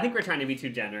 Yeah, I think we're trying to be too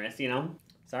generous, you know?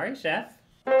 Sorry, chef.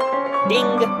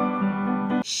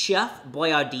 Ding! Chef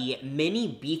Boyardee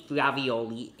mini beef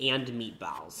ravioli and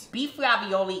meatballs. Beef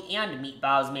ravioli and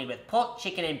meatballs made with pork,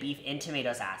 chicken, and beef in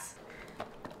tomato sauce.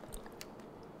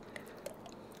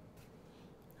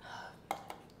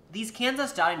 These cans are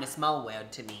starting to smell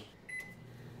weird to me.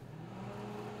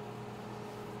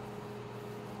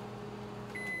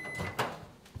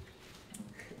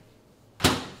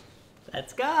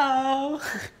 Let's go!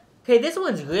 Okay, this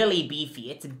one's really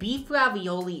beefy. It's beef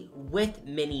ravioli with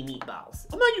mini meatballs.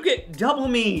 Oh man, you get double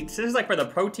meat. This is like for the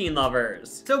protein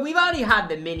lovers. So we've already had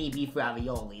the mini beef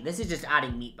ravioli. This is just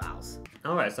adding meatballs.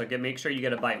 Alright, so make sure you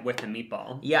get a bite with the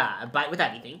meatball. Yeah, a bite with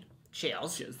everything.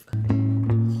 Cheers. Cheers.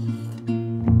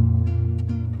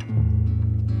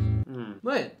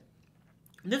 Wait,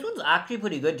 this one's actually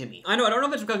pretty good to me. I know, I don't know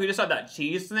if it's because we just had that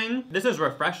cheese thing. This is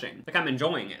refreshing. Like, I'm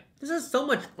enjoying it. This has so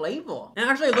much flavor. It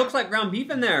actually looks like ground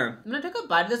beef in there. When I took a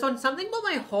bite of this one, something about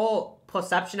my whole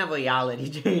perception of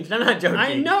reality changed. I'm not joking.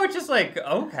 I know, it's just like,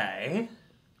 okay.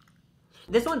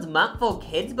 This one's meant for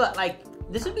kids, but like,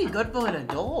 this would be good for an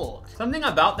adult. Something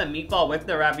about the meatball with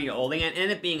the ravioli and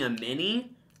it being a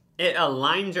mini, it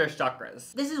aligns your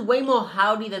chakras. This is way more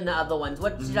hearty than the other ones,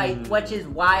 which is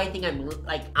why I think I'm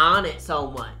like on it so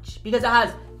much. Because it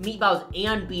has meatballs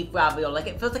and beef ravioli. Like,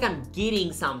 it feels like I'm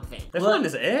getting something. This one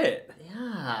is it.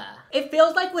 Yeah. It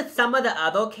feels like with some of the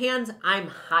other cans, I'm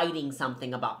hiding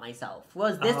something about myself.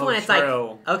 Whereas this one, it's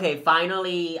true. like, okay,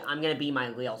 finally, I'm gonna be my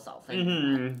real self.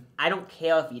 And I don't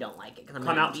care if you don't like it. 'Cause I'm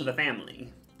Come gonna out to the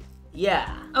family.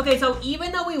 Yeah. Okay, so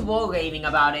even though we were raving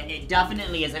about it, it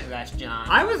definitely isn't restaurant.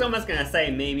 I was almost gonna say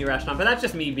maybe restaurant, but that's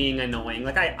just me being annoying.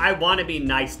 Like, I want to be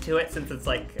nice to it since it's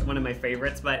like one of my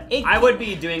favorites, but I would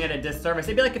be doing it a disservice.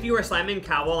 It'd be like if you were Simon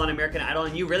Cowell on American Idol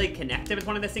and you really connected with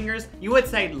one of the singers, you would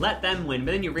say, let them win,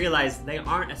 but then you realize they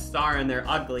aren't a star and they're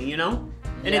ugly, you know?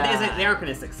 And they aren't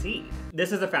gonna succeed.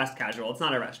 This is a fast casual, it's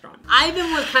not a restaurant. I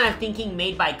even was kind of thinking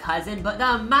made by Cousin, but the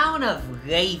amount of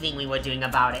raving we were doing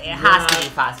about it, it has to be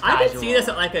fast casual. I could see this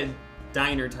at like a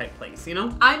diner type place, you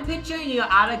know? I'm picturing you're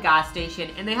at a gas station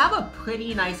and they have a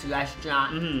pretty nice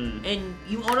restaurant and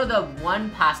you order the one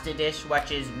pasta dish,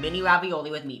 which is mini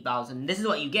ravioli with meatballs, and this is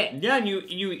what you get. Yeah, and you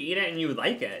eat it and you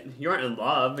like it. You aren't in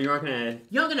love, you're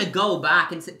not gonna go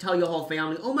back and tell your whole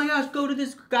family, oh my gosh, go to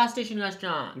this gas station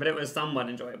restaurant. But it was somewhat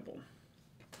enjoyable.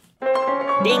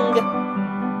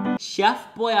 Ding!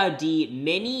 Chef Boyardee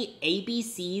mini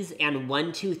ABCs and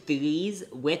 1, 2,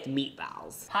 3s with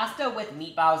meatballs. Pasta with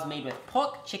meatballs made with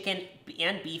pork, chicken,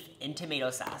 and beef in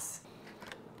tomato sauce.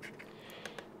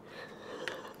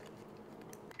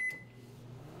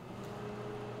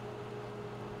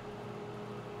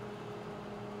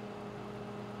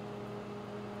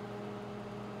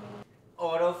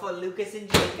 Order for Lucas and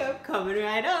Jacob coming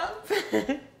right up.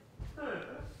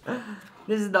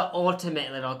 This is the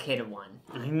ultimate little kid one.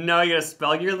 I know, you gotta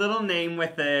spell your little name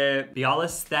with it, be all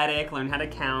aesthetic, learn how to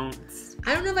count.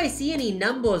 I don't know if I see any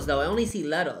numbers though, I only see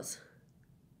letters.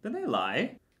 Did they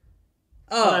lie?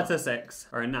 Oh, that's a 6,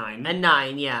 or a 9. A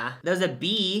 9, yeah. There's a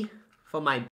B for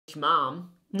my bitch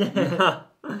mom.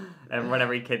 And what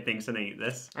every kid thinks when they eat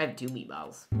this. I have 2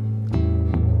 meatballs.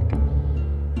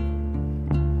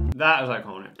 That is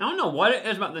iconic. I don't know what it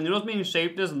is about the noodles being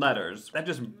shaped as letters that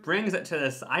just brings it to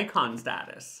this icon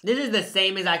status. This is the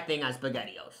same exact thing as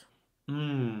SpaghettiOs.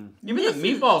 Even the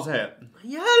meatballs hit.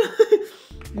 Yeah.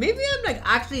 Maybe I'm like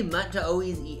actually meant to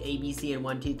always eat ABC and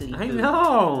 1, 2, 3 food. I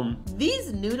know.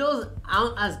 These noodles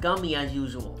aren't as gummy as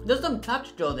usual. There's some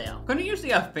texture there. Couldn't you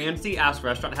see a fancy ass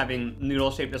restaurant having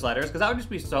noodles shaped as letters? Because that would just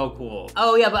be so cool.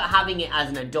 Oh yeah, but having it as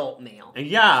an adult meal.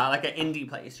 Yeah, like an indie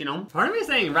place, you know? Part of me is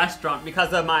saying restaurant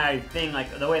because of my thing,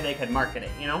 like the way they could market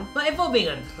it, you know? But if we're being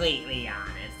completely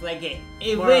honest, like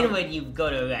when would you go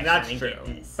to a restaurant and get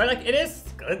this? But like it is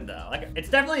good though. Like it's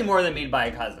definitely more than made by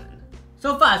a cousin.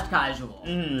 So fast casual.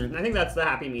 I think that's the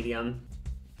happy medium.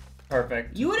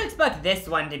 Perfect. You would expect this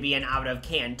one to be an out of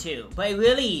can too, but it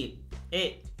really,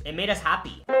 it made us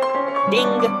happy.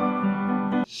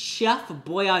 Ding! Chef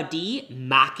Boyardee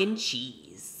mac and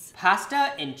cheese.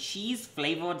 Pasta and cheese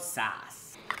flavored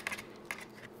sauce.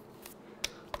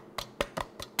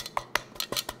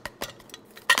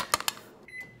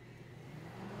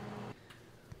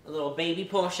 A little baby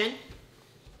portion.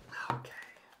 Okay.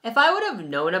 If I would have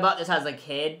known about this as a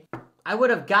kid, I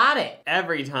would have got it.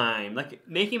 Every time. Like,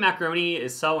 making macaroni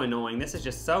is so annoying. This is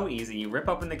just so easy. You rip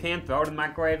open the can, throw it in the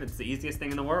microwave. It's the easiest thing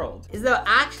in the world. Is there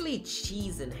actually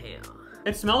cheese in here?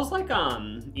 It smells like,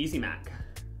 Easy Mac.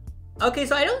 Okay,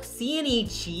 so I don't see any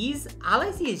cheese. All I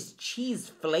see is cheese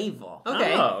flavor.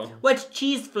 Okay. Oh. Which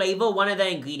cheese flavor, one of the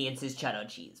ingredients is cheddar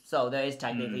cheese. So there is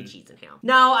technically cheese in here.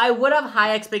 Now, I would have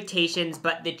high expectations,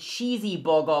 but the cheesy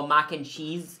burger mac and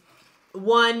cheese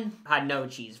one had no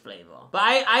cheese flavor. But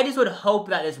I just would hope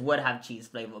that this would have cheese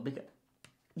flavor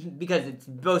because it's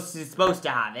supposed to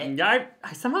have it. Yeah,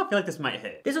 I somehow feel like this might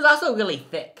hit. This was also really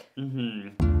thick.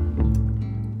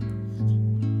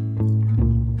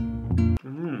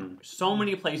 So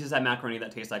many places have macaroni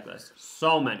that taste like this.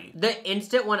 So many. The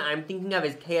instant one I'm thinking of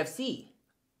is KFC.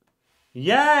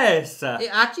 Yes! It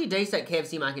actually tastes like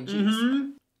KFC mac and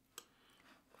cheese.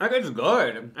 Like, it's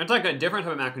good. It's like a different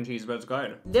type of mac and cheese, but it's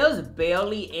good. There's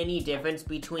barely any difference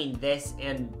between this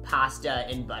and pasta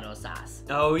and butter sauce.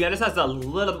 Oh yeah, this has a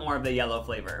little bit more of the yellow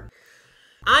flavor.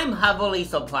 I'm heavily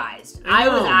surprised. I I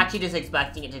was know. actually just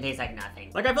expecting it to taste like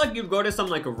nothing. Like, I feel like you'd go to some,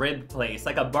 like, rib place,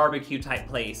 like a barbecue type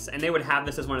place, and they would have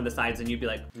this as one of the sides, and you'd be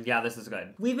like, yeah, this is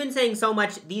good. We've been saying so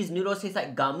much, these noodles taste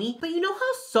like gummy, but you know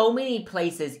how so many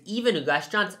places, even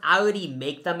restaurants, already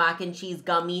make the mac and cheese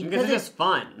gummy? Because it's just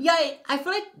fun. Yeah, I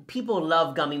feel like people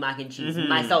love gummy mac and cheese,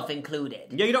 myself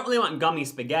included. Yeah, you don't really want gummy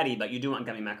spaghetti, but you do want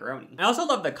gummy macaroni. I also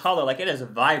love the color, like, it is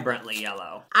vibrantly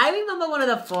yellow. I remember one of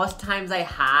the first times I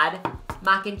had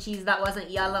mac and cheese that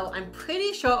wasn't yellow. I'm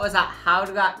pretty sure it was at Hard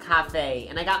Rock Cafe,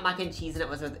 and I got mac and cheese, and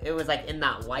it was like in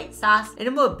that white sauce. I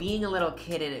remember being a little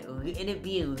kid and it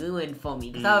being ruined for me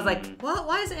because I was like, what?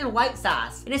 Why is it in white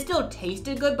sauce? And it still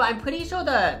tasted good, but I'm pretty sure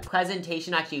the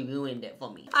presentation actually ruined it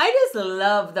for me. I just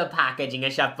love the packaging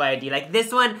of Chef Boyardee. Like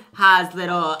this one has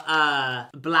little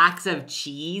blocks of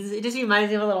cheese. It just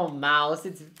reminds me of a little mouse.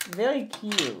 It's very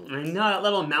cute. I know, that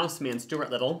little mouse man,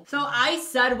 Stuart Little. So I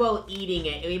said while eating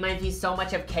it, it reminds me so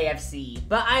much of KFC,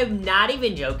 but I'm not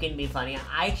even joking to be funny.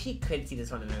 I actually could see this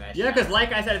one in the restaurant. Yeah, because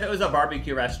like I said, if it was a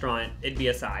barbecue restaurant, it'd be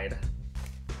a side.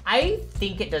 I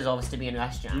think it deserves to be in a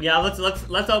restaurant. Yeah, let's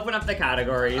open up the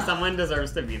category. Someone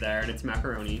deserves to be there, and it's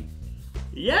macaroni.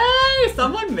 Yay!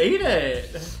 Someone made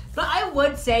it! But I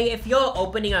would say if you're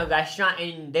opening a restaurant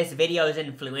and this video is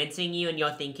influencing you and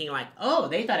you're thinking like, oh,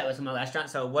 they thought it was from a restaurant,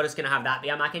 so we're just gonna have that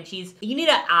be our mac and cheese, you need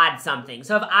to add something.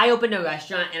 So if I opened a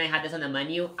restaurant and I had this on the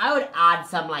menu, I would add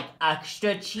some like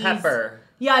extra cheese. Pepper.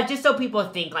 Yeah, just so people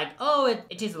think like, oh, it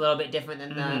tastes a little bit different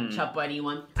than the Chef Boyardee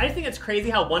one. I just think it's crazy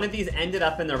how one of these ended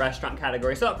up in the restaurant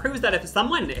category. So it proves that if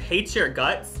someone hates your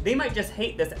guts, they might just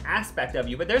hate this aspect of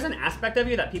you, but there's an aspect of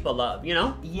you that people love, you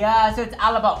know? Yeah, so it's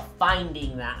all about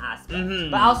finding that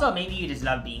aspect. But also, maybe you just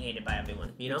love being hated by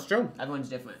everyone, you know? It's true. Everyone's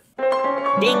different.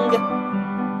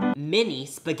 Ding! Mini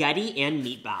spaghetti and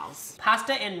meatballs.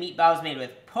 Pasta and meatballs made with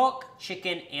pork,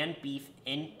 chicken, and beef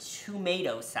in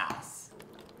tomato sauce.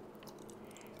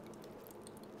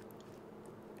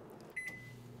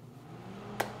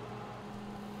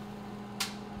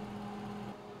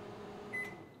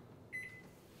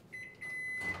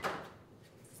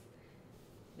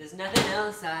 There's nothing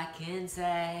else I can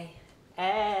say.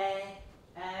 Hey,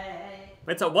 hey.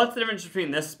 Wait, so what's the difference between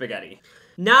this spaghetti?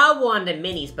 Now we're on the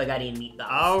mini spaghetti and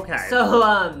meatballs. Okay.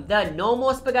 So, the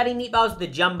normal spaghetti meatballs, the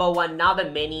jumbo one, now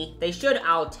the mini, they should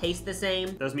all taste the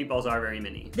same. Those meatballs are very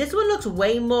mini. This one looks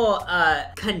way more,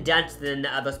 condensed than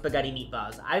the other spaghetti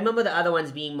meatballs. I remember the other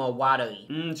ones being more watery.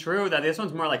 True, that this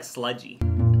one's more like sludgy.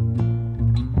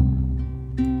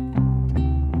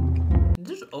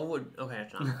 Okay,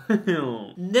 it's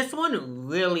not. This one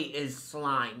really is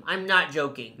slime. I'm not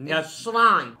joking. It's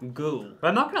slime. Goo. But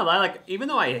I'm not gonna lie, like, even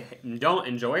though I don't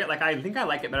enjoy it, like, I think I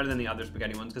like it better than the other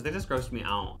spaghetti ones, because they just gross me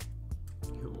out.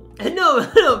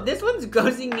 No, this one's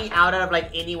grossing me out of, like,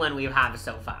 any one we've had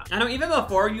so far. I know, even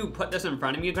before you put this in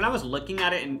front of me, when I was looking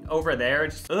at it and over there,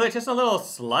 it's just a little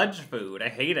sludge food. I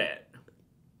hate it.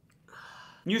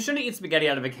 You shouldn't eat spaghetti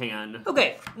out of a can.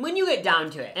 Okay, when you get down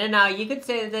to it, and you could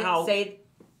say that,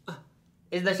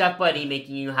 is the Chef Boyardee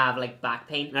making you have, like, back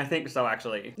pain? I think so,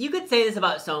 actually. You could say this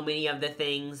about so many of the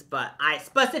things, but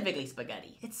specifically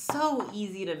spaghetti. It's so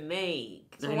easy to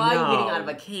make. So why are you getting out of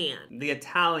a can? The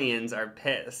Italians are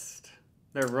pissed.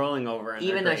 They're rolling over. And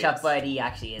Even though Chef Boyardee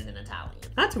actually isn't Italian.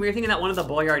 That's weird thinking that one of the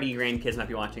Boyardee grandkids might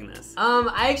be watching this.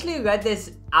 I actually read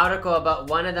this article about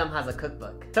one of them has a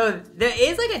cookbook. So there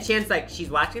is like a chance like she's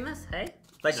watching this, hey?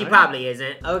 But she probably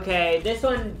isn't. Okay, this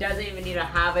one doesn't even need to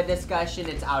have a discussion.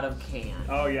 It's out of can.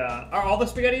 Oh yeah. Are all the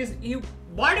spaghettis,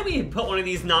 why do we put one of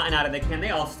these not out of the can? They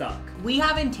all suck. We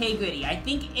have integrity. I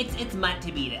think it's meant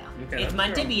to be there. Okay, it's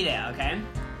meant to be there, okay?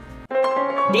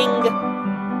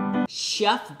 Ding!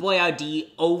 Chef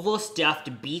Boyardee oval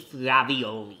stuffed beef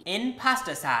ravioli in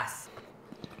pasta sauce.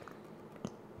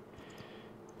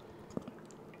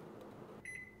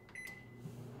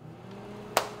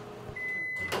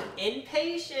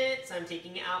 Impatient, I'm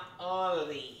taking it out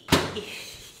early.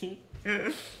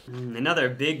 Another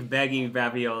big baggy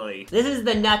ravioli. This is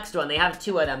the next one. They have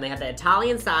two of them. They have the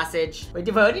Italian sausage.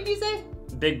 Wait, what did you say?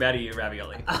 Big Betty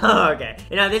ravioli. Oh, okay.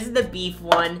 You know, this is the beef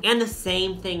one, and the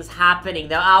same thing's happening.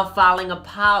 They're all falling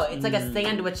apart. It's like a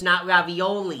sandwich, not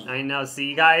ravioli. I know.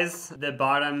 See, guys? The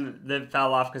bottom that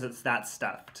fell off because it's that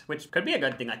stuffed, which could be a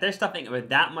good thing. Like, they're stuffing it with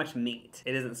that much meat.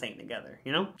 It isn't staying together,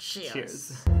 you know?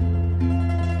 Cheers.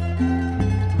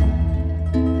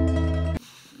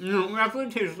 No,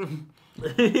 actually tastes...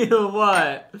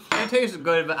 What? It tastes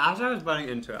good, but as I was biting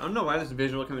into it, I don't know why this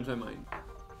visual came into my mind.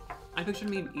 I pictured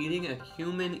me eating a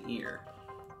human ear.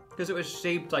 Because it was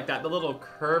shaped like that, the little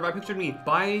curve. I pictured me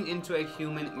biting into a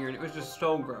human ear, and it was just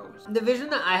so gross. The vision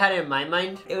that I had in my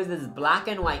mind, it was this black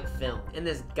and white film, and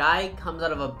this guy comes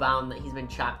out of a bound that he's been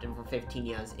trapped in for 15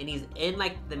 years, and he's in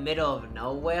like the middle of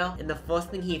nowhere, and the first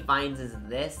thing he finds is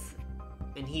this,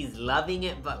 and he's loving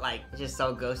it, but like, it's just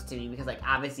so gross to me, because like,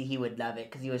 obviously he would love it,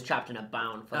 because he was trapped in a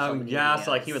bound for so many years.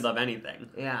 So like he would love anything.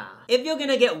 Yeah. If you're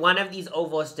gonna get one of these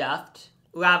overstuffed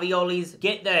raviolis,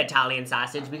 get the Italian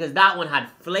sausage, because that one had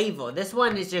flavor. This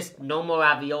one is just normal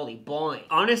ravioli, boring.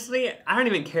 Honestly, I don't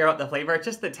even care about the flavor, it's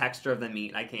just the texture of the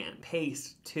meat. I can't.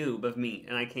 Paste tube of meat,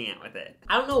 and I can't with it.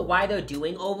 I don't know why they're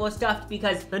doing overstuffed,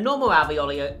 because the normal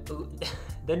ravioli,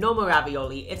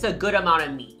 it's a good amount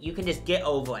of meat. You can just get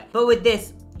over it. But with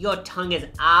this, your tongue is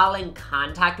all in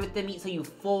contact with the meat, so you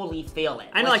fully feel it.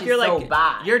 I know, like you're so like,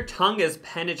 bad. Your tongue is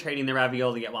penetrating the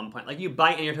ravioli at one point. Like you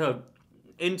bite and your tongue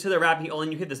into the ravioli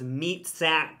and you hit this meat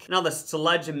sack and all the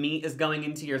sludge of meat is going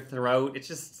into your throat. It's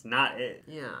just not it.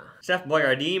 Yeah. Chef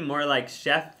Boyardee, more like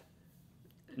Chef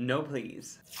no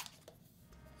please.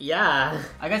 Yeah.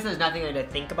 I guess there's nothing to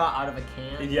think about out of a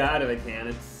can. Yeah, out of a can.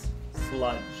 It's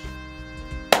sludge.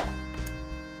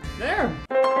 There.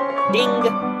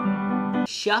 Ding.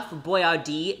 Chef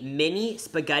Boyardee mini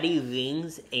spaghetti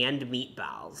rings and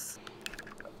meatballs.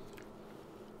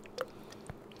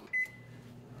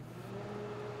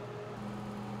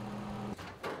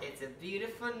 It's a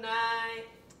beautiful night.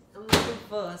 I'm looking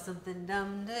for something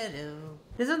dumb to do.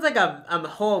 This one's like a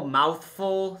whole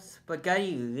mouthful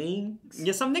spaghetti rings.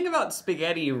 Yeah, something about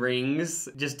spaghetti rings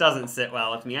just doesn't sit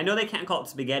well with me. I know they can't call it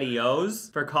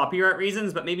SpaghettiOs for copyright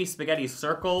reasons, but maybe spaghetti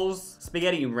circles,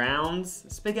 spaghetti rounds,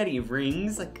 spaghetti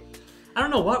rings. Like, I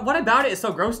don't know, what about it is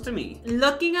so gross to me?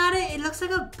 Looking at it, it looks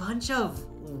like a bunch of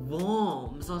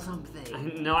worms or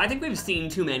something. No, I think we've seen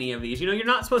too many of these. You know, you're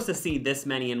not supposed to see this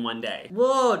many in one day.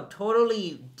 Whoa,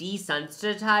 totally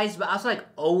desensitized, but also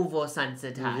like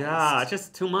oversensitized. Yeah, it's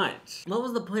just too much. What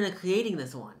was the point of creating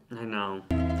this one? I know.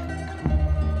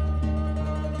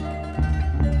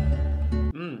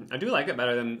 I do like it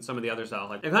better than some of the other stuff.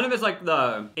 Like, it kind of is like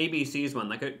the ABC's one.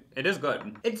 Like, it is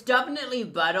good. It's definitely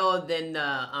better than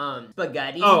the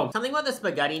spaghetti. Oh. Something about the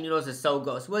spaghetti noodles is so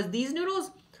gross. Was these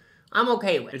noodles? I'm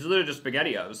okay with. It's literally just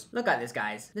SpaghettiOs. Look at this,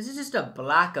 guys. This is just a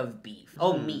block of beef.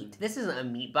 Oh, meat. This isn't a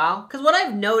meatball. Because what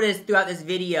I've noticed throughout this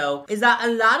video is that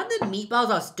a lot of the meatballs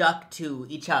are stuck to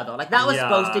each other. Like, that was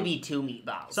supposed to be two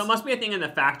meatballs. So it must be a thing in the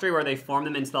factory where they form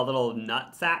them into the little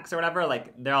nut sacks or whatever.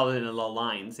 Like, they're all in a little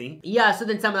line, see? Yeah, so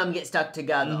then some of them get stuck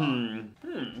together.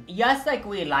 Yes, like,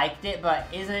 we liked it, but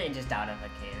isn't it just out of a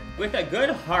can? With a good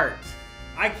heart,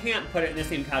 I can't put it in the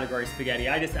same category as spaghetti.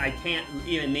 I can't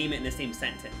even name it in the same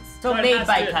sentence. So made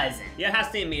by cousin. Yeah, it has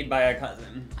to be made by a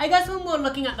cousin. I guess when we're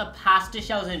looking at the pasta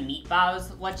shells and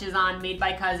meatballs, which is on Made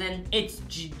by Cousin, it's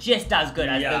just as good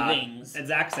as the rings.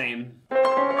 Exact same.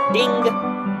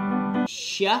 Ding!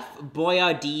 Chef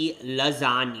Boyardee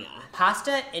lasagna.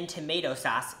 Pasta and tomato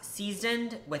sauce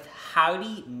seasoned with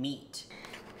hearty meat.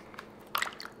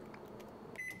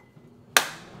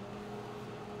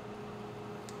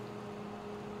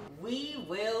 We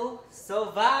will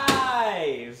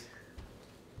survive!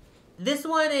 This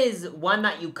one is one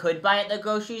that you could buy at the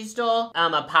grocery store,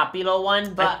 a popular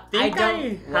one, but I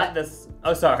don't had this.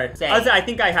 Oh, sorry. I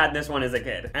think I had this one as a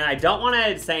kid, and I don't want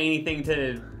to say anything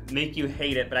to make you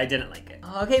hate it, but I didn't like it.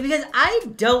 Okay, because I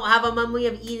don't have a memory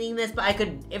of eating this, but I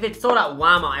could, if it's sold at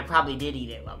Walmart, I probably did eat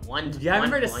it at one Yeah, I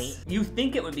remember point. you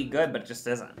think it would be good, but it just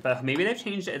isn't. But maybe they've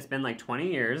changed it. It's been like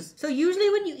 20 years. So usually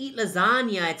when you eat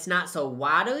lasagna, it's not so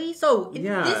watery. So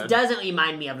Yeah. this doesn't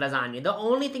remind me of lasagna. The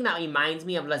only thing that reminds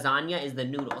me of lasagna is the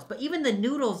noodles. But even the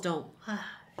noodles don't,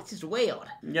 it's just weird.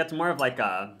 Yeah, it's more of like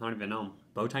a, I don't even know,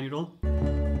 bow tie noodle?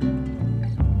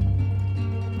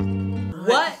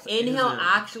 What in hell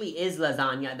actually is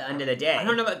lasagna at the end of the day? I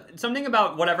don't know, but something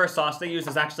about whatever sauce they use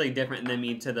is actually different than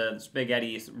me to the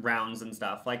spaghetti rounds and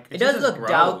stuff. Like It does look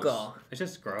darker. It's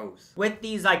just gross. With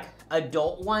these like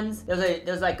adult ones,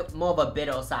 there's like more of a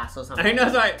bitter sauce or something. I know,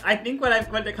 so I think what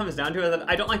it comes down to is that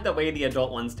I don't like the way the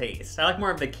adult ones taste. I like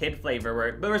more of the kid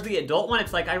flavor, whereas the adult one,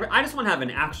 it's like, I just want to have an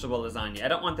actual lasagna. I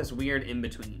don't want this weird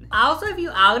in-between. Also, if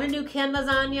you are gonna do canned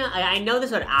lasagna, I know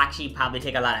this would actually probably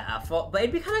take a lot of effort, but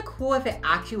it'd be kind of cool if it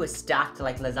actually was stacked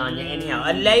like lasagna in here.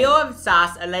 A layer of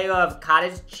sauce, a layer of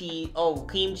cottage cheese,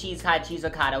 cream cheese, cottage cheese,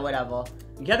 ricotta, whatever.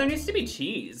 Yeah, there needs to be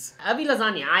cheese. Every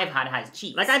lasagna I've had has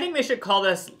cheese. Like, I think they should call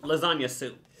this lasagna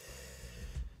soup.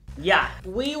 Yeah,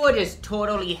 we were just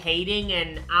totally hating,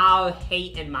 and our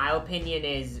hate, in my opinion,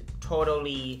 is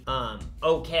totally,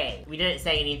 okay. We didn't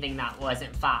say anything that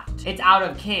wasn't fact. It's out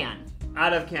of can.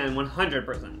 Out of can,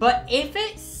 100%. But if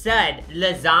it said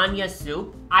lasagna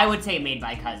soup, I would say made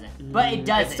by cousin. But it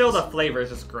doesn't. It's still, the flavor is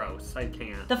just gross. I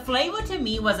can't. The flavor to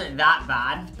me wasn't that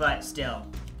bad, but still.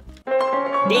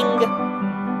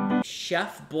 Ding!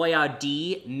 Chef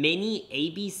Boyardee mini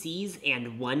ABCs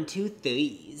and 1, 2,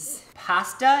 3s.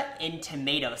 Pasta in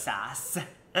tomato sauce.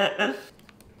 A,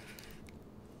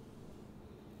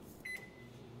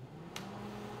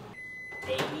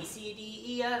 B, C, D,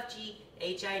 E, F, G,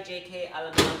 H, I, J, K, L,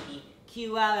 M, N, P,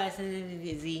 Q, R, S, T,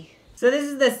 U, Z. So this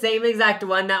is the same exact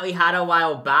one that we had a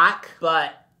while back,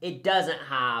 but it doesn't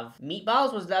have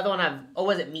meatballs. Was the other one have, or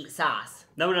was it meat sauce?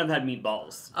 That one had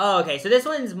meatballs. Oh, okay, so this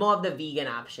one's more of the vegan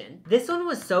option. This one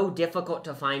was so difficult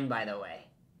to find, by the way.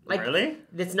 Like, really?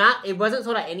 It wasn't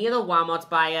sold at any of the Walmarts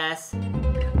by us.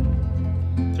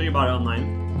 So you bought it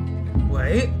online?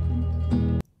 Wait,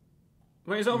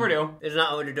 it's overdue. it's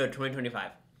not overdue till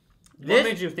 2025. What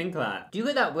made you think that? Do you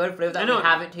get that weird flavor that we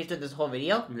haven't tasted this whole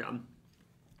video? Yeah.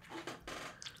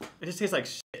 It just tastes like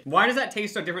shit. Why does that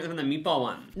taste so different than the meatball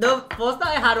one? The first thought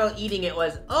I had while eating it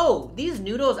was, oh, these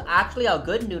noodles actually are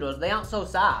good noodles. They aren't so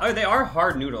soft. Oh, they are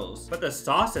hard noodles, but the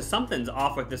sauce is something's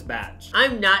off with this batch.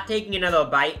 I'm not taking another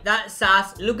bite. That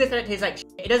sauce, Lucas said it tastes like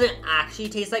shit. It doesn't actually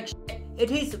taste like shit.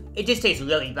 It just tastes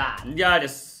really bad. Yeah,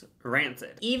 just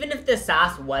rancid. Even if the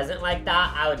sauce wasn't like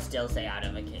that, I would still say out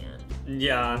of a can.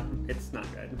 Yeah, it's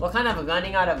not good. What kind of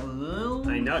running out of room?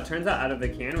 I know, it turns out out of the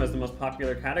can was the most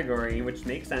popular category, which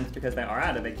makes sense because they are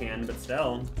out of the can, but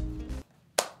still.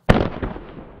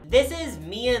 This is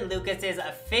me and Lucas's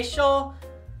official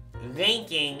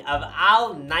ranking of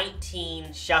our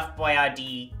 19 Chef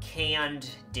Boyardee canned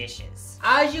dishes.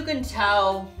 As you can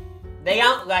tell, they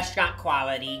aren't restaurant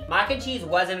quality. Mac and cheese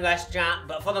was in restaurant,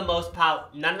 but for the most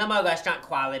part, none of them are restaurant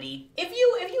quality. If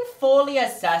you fully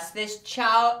assess this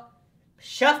chow,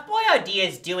 Chef Boyardee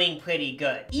is doing pretty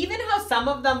good. Even how some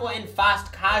of them were in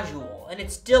fast casual, and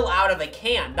it's still out of a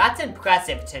can. That's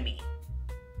impressive to me.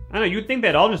 I don't know, you'd think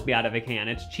they'd all just be out of a can.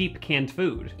 It's cheap canned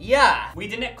food. Yeah. We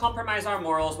didn't compromise our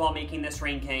morals while making this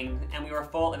ranking, and we were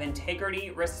full of integrity,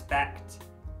 respect,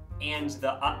 and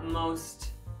the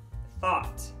utmost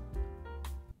thought.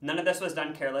 None of this was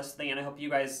done carelessly, and I hope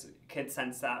you guys could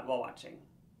sense that while watching.